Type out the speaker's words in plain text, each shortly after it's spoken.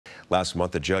Last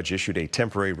month, the judge issued a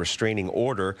temporary restraining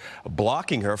order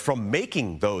blocking her from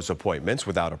making those appointments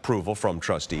without approval from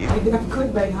trustees.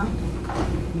 Clickbait, huh?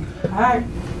 All right.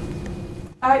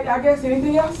 I guess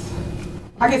anything else?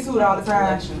 I get sued all the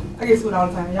time.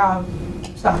 Y'all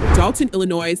stop it. Dolton,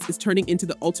 Illinois is turning into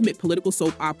the ultimate political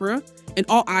soap opera, and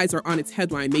all eyes are on its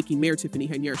headline, making Mayor Tiffany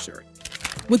Henyard sure.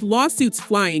 With lawsuits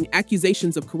flying,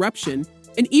 accusations of corruption,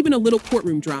 and even a little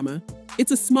courtroom drama,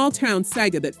 it's a small-town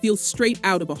saga that feels straight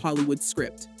out of a Hollywood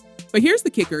script. But here's the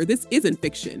kicker, this isn't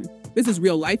fiction. This is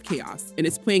real-life chaos, and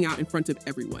it's playing out in front of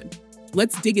everyone.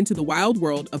 Let's dig into the wild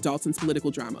world of Dolton's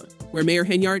political drama, where Mayor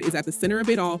Henyard is at the center of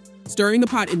it all, stirring the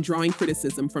pot and drawing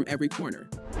criticism from every corner.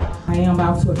 I am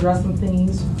about to address some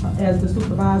things as the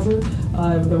supervisor.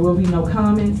 There will be no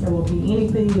comments, there will be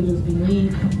anything. It'll just be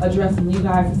me addressing you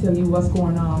guys to tell you what's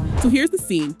going on. So here's the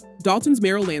scene. Dolton's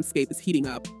mayoral landscape is heating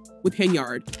up, with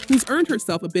Henyard, who's earned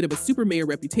herself a bit of a super mayor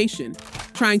reputation,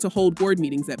 trying to hold board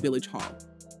meetings at Village Hall.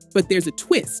 But there's a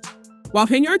twist. While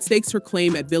Henyard stakes her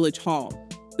claim at Village Hall,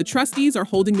 the trustees are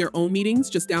holding their own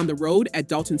meetings just down the road at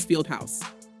Dolton's Fieldhouse.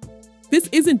 This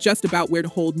isn't just about where to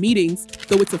hold meetings,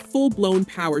 though it's a full-blown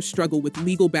power struggle with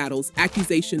legal battles,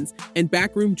 accusations, and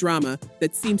backroom drama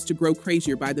that seems to grow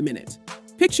crazier by the minute.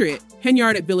 Picture it,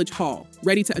 Henyard at Village Hall,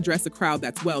 ready to address a crowd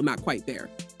that's, well, not quite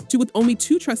there. With only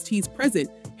 2 trustees present,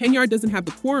 Henyard doesn't have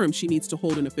the quorum she needs to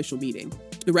hold an official meeting.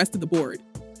 The rest of the board,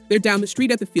 they're down the street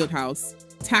at the Fieldhouse,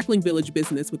 tackling village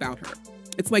business without her.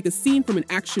 It's like a scene from an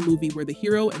action movie where the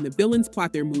hero and the villains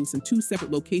plot their moves in 2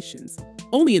 separate locations.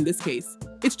 Only in this case,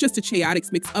 it's just a chaotic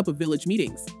mix-up of village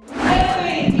meetings. Next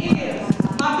thing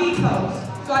is my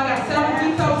vetoes. So I got several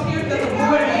vetoes here that the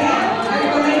board has.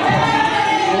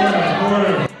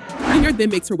 Henyard then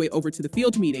makes her way over to the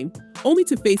field meeting, only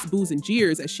to face boos and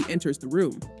jeers as she enters the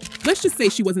room. Let's just say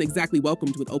she wasn't exactly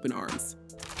welcomed with open arms.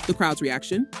 The crowd's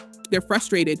reaction? They're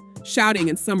frustrated, shouting,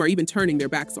 and some are even turning their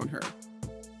backs on her.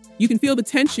 You can feel the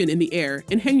tension in the air,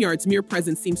 and Henyard's mere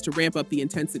presence seems to ramp up the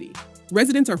intensity.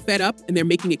 Residents are fed up, and they're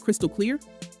making it crystal clear.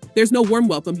 There's no warm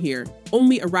welcome here,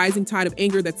 only a rising tide of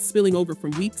anger that's spilling over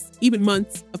from weeks, even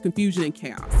months, of confusion and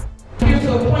chaos. Here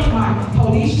to appoint my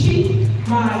police chief,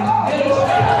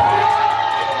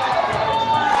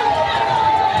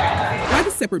 Why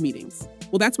the separate meetings?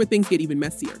 Well, that's where things get even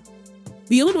messier.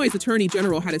 The Illinois Attorney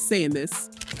General had a say in this,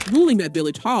 ruling that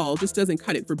Village Hall just doesn't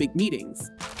cut it for big meetings.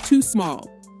 Too small,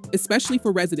 especially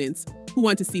for residents who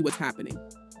want to see what's happening.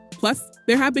 Plus,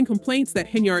 there have been complaints that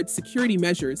Henyard's security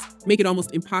measures make it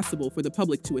almost impossible for the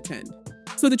public to attend.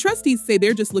 So the trustees say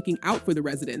they're just looking out for the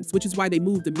residents, which is why they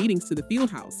moved the meetings to the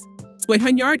Fieldhouse. But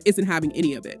Henyard isn't having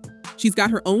any of it. She's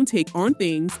got her own take on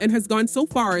things and has gone so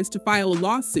far as to file a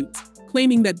lawsuit,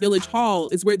 claiming that Village Hall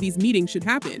is where these meetings should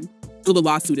happen. So the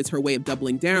lawsuit is her way of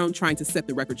doubling down, trying to set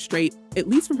the record straight, at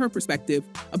least from her perspective,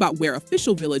 about where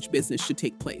official village business should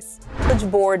take place. Village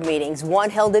board meetings, one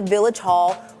held at Village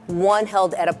Hall, one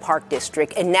held at a park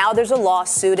district, and now there's a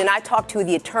lawsuit, and I talked to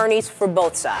the attorneys for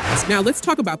both sides. Now let's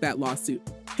talk about that lawsuit.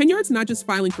 Henyard's not just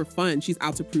filing for fun, she's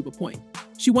out to prove a point.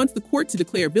 She wants the court to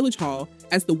declare Village Hall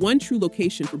as the one true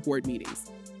location for board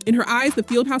meetings. In her eyes, the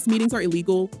Fieldhouse meetings are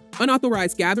illegal,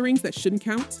 unauthorized gatherings that shouldn't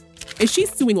count. And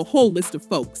she's suing a whole list of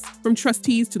folks, from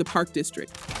trustees to the park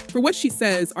district, for what she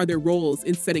says are their roles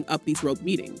in setting up these rogue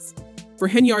meetings. For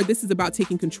Henyard, this is about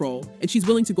taking control, and she's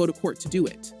willing to go to court to do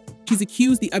it. She's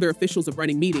accused the other officials of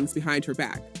running meetings behind her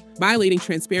back, violating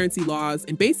transparency laws,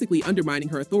 and basically undermining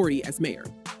her authority as mayor.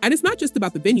 And it's not just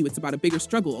about the venue, it's about a bigger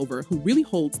struggle over who really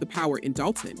holds the power in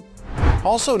Dolton.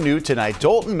 Also new tonight,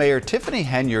 Dolton Mayor Tiffany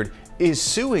Henyard is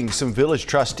suing some village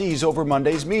trustees over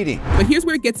Monday's meeting. But here's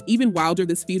where it gets even wilder.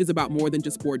 This feud is about more than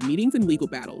just board meetings and legal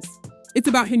battles. It's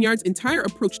about Henyard's entire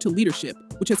approach to leadership,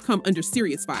 which has come under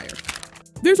serious fire.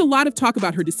 There's a lot of talk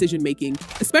about her decision-making,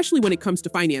 especially when it comes to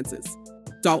finances.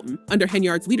 Dolton, under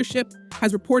Henyard's leadership,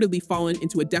 has reportedly fallen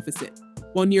into a deficit,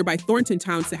 while nearby Thornton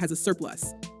Township has a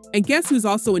surplus. And guess who's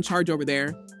also in charge over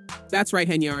there? That's right,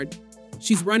 Henyard.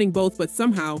 She's running both, but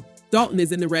somehow, Dolton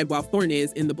is in the red while Thornton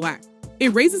is in the black.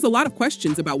 It raises a lot of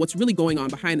questions about what's really going on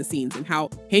behind the scenes and how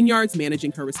Henyard's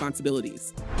managing her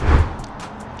responsibilities.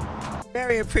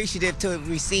 Very appreciative to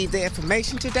receive the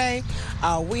information today.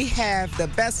 We have the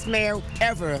best mayor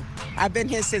ever. I've been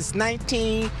here since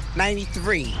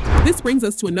 1993. This brings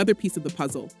us to another piece of the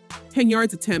puzzle,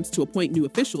 Henyard's attempts to appoint new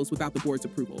officials without the board's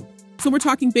approval. So we're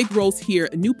talking big roles here,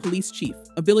 a new police chief,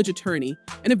 a village attorney,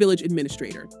 and a village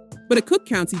administrator. But a Cook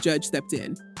County judge stepped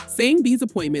in, saying these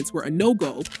appointments were a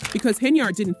no-go because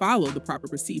Henyard didn't follow the proper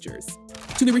procedures.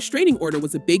 So the restraining order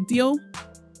was a big deal,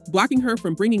 blocking her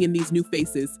from bringing in these new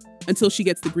faces until she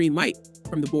gets the green light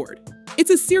from the board. It's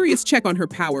a serious check on her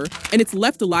power, and it's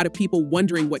left a lot of people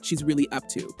wondering what she's really up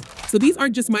to. So these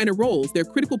aren't just minor roles, they're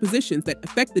critical positions that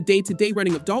affect the day-to-day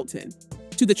running of Dolton.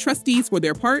 To the trustees, for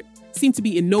their part, seem to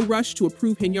be in no rush to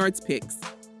approve Henyard's picks.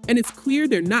 And it's clear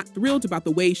they're not thrilled about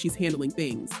the way she's handling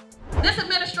things. This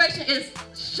administration is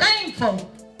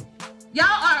shameful. Y'all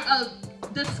are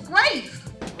a disgrace.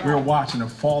 We're watching the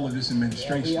fall of this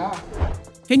administration.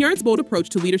 Henyard's bold approach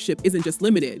to leadership isn't just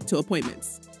limited to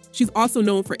appointments. She's also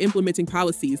known for implementing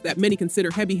policies that many consider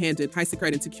heavy-handed,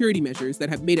 high-security security measures that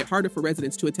have made it harder for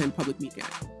residents to attend public meetings.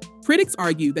 Critics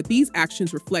argue that these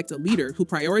actions reflect a leader who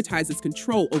prioritizes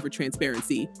control over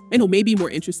transparency and who may be more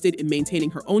interested in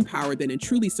maintaining her own power than in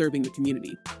truly serving the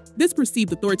community. This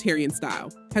perceived authoritarian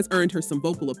style has earned her some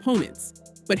vocal opponents,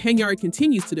 but Henyard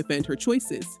continues to defend her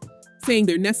choices, saying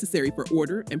they're necessary for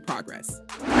order and progress.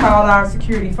 We called our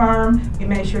security firm, we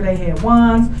made sure they had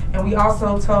wands, and we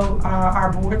also told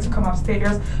our board to come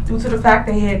upstairs due to the fact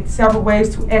they had several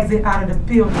ways to exit out of the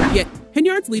building. Yet,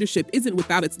 Henyard's leadership isn't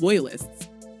without its loyalists.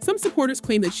 Some supporters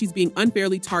claim that she's being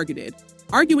unfairly targeted,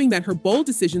 arguing that her bold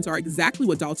decisions are exactly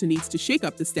what Dolton needs to shake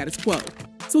up the status quo.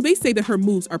 So they say that her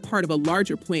moves are part of a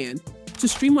larger plan to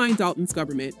streamline Dolton's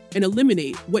government and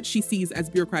eliminate what she sees as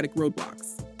bureaucratic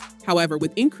roadblocks. However,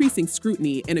 with increasing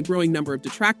scrutiny and a growing number of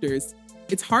detractors,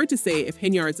 it's hard to say if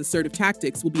Henyard's assertive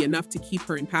tactics will be enough to keep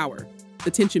her in power.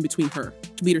 The tension between her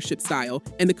leadership style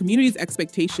and the community's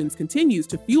expectations continues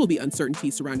to fuel the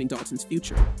uncertainty surrounding Dolton's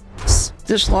future.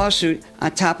 This lawsuit,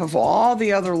 on top of all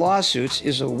the other lawsuits,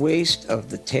 is a waste of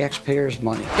the taxpayers'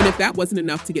 money. And if that wasn't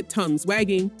enough to get tongues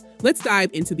wagging, let's dive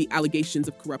into the allegations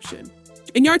of corruption.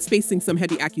 Henyard's facing some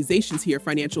heavy accusations here: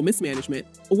 financial mismanagement,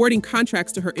 awarding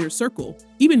contracts to her inner circle,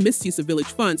 even misuse of village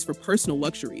funds for personal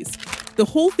luxuries. The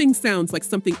whole thing sounds like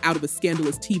something out of a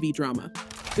scandalous TV drama.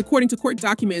 According to court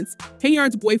documents,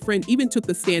 Henyard's boyfriend even took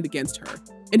the stand against her,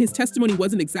 and his testimony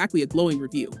wasn't exactly a glowing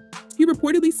review. He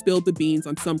reportedly spilled the beans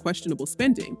on some questionable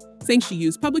spending, saying she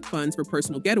used public funds for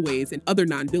personal getaways and other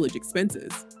non-village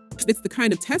expenses. It's the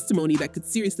kind of testimony that could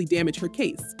seriously damage her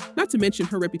case, not to mention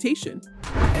her reputation.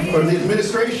 Or the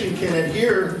administration can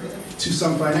adhere to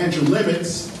some financial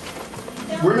limits.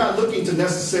 We're not looking to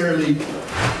necessarily...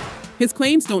 His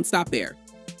claims don't stop there.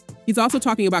 He's also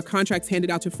talking about contracts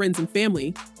handed out to friends and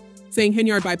family, saying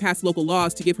Henyard bypassed local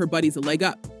laws to give her buddies a leg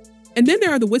up. And then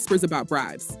there are the whispers about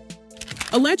bribes.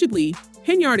 Allegedly,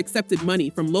 Henyard accepted money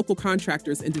from local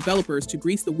contractors and developers to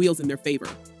grease the wheels in their favor.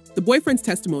 The boyfriend's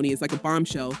testimony is like a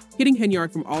bombshell, hitting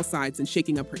Henyard from all sides and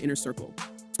shaking up her inner circle.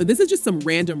 But this is just some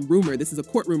random rumor. This is a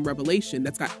courtroom revelation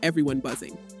that's got everyone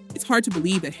buzzing. It's hard to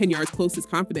believe that Henyard's closest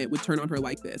confidant would turn on her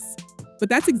like this. But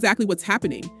that's exactly what's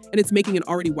happening, and it's making an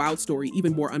already wild story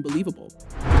even more unbelievable.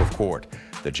 Of court,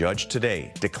 the judge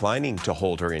today declining to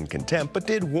hold her in contempt, but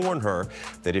did warn her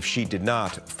that if she did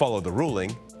not follow the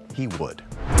ruling, he would.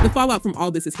 The fallout from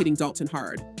all this is hitting Dolton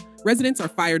hard. Residents are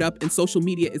fired up, and social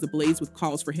media is ablaze with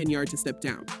calls for Henyard to step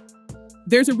down.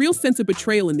 There's a real sense of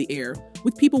betrayal in the air,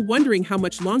 with people wondering how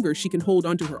much longer she can hold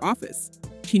onto her office.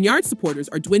 Henyard's supporters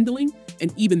are dwindling,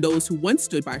 and even those who once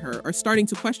stood by her are starting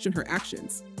to question her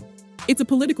actions. It's a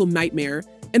political nightmare,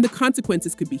 and the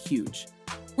consequences could be huge.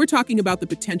 We're talking about the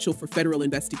potential for federal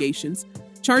investigations,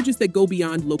 charges that go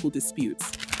beyond local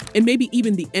disputes, and maybe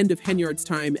even the end of Henyard's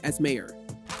time as mayor.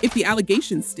 If the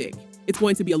allegations stick, it's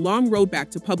going to be a long road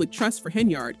back to public trust for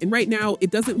Henyard, and right now,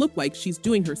 it doesn't look like she's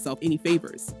doing herself any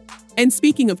favors. And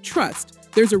speaking of trust,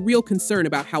 there's a real concern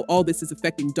about how all this is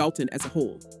affecting Dolton as a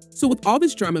whole. So with all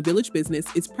this drama, village business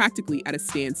is practically at a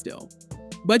standstill.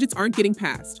 Budgets aren't getting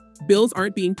passed, bills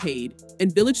aren't being paid,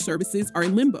 and village services are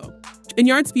in limbo.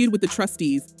 Henyard's feud with the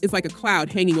trustees is like a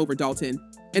cloud hanging over Dolton,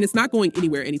 and it's not going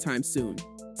anywhere anytime soon.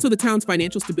 So the town's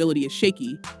financial stability is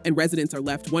shaky, and residents are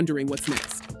left wondering what's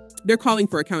next. They're calling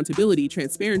for accountability,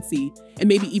 transparency, and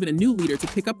maybe even a new leader to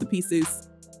pick up the pieces.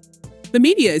 The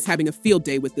media is having a field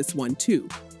day with this one, too.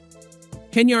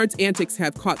 Henyard's antics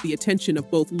have caught the attention of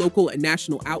both local and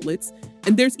national outlets,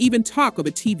 and there's even talk of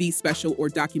a TV special or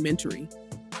documentary.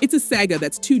 It's a saga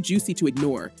that's too juicy to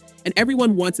ignore, and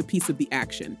everyone wants a piece of the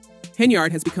action.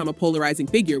 Henyard has become a polarizing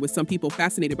figure, with some people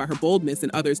fascinated by her boldness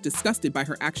and others disgusted by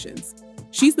her actions.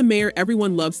 She's the mayor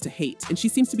everyone loves to hate, and she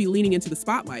seems to be leaning into the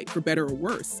spotlight, for better or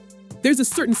worse. There's a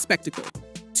certain spectacle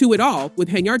to it all, with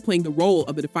Henyard playing the role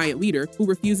of the defiant leader who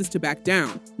refuses to back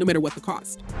down, no matter what the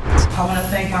cost. I want to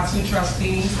thank my two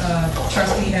trustees,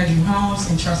 Trustee Andrew Holmes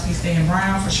and Trustee Stan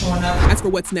Brown, for showing up. As for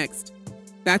what's next,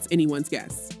 that's anyone's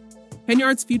guess.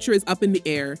 Henyard's future is up in the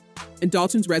air, and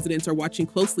Dolton's residents are watching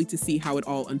closely to see how it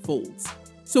all unfolds.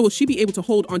 So will she be able to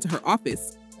hold onto her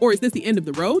office, or is this the end of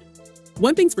the road?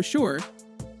 One thing's for sure,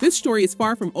 this story is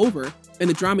far from over, and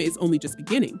the drama is only just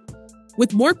beginning.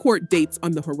 With more court dates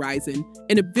on the horizon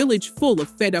and a village full of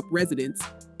fed-up residents,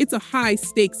 it's a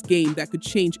high-stakes game that could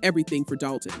change everything for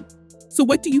Dolton. So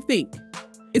what do you think?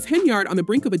 Is Henyard on the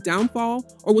brink of a downfall,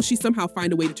 or will she somehow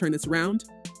find a way to turn this around?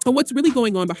 And what's really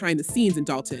going on behind the scenes in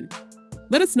Dolton?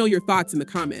 Let us know your thoughts in the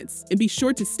comments, and be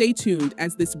sure to stay tuned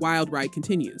as this wild ride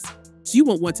continues, so you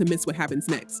won't want to miss what happens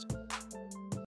next.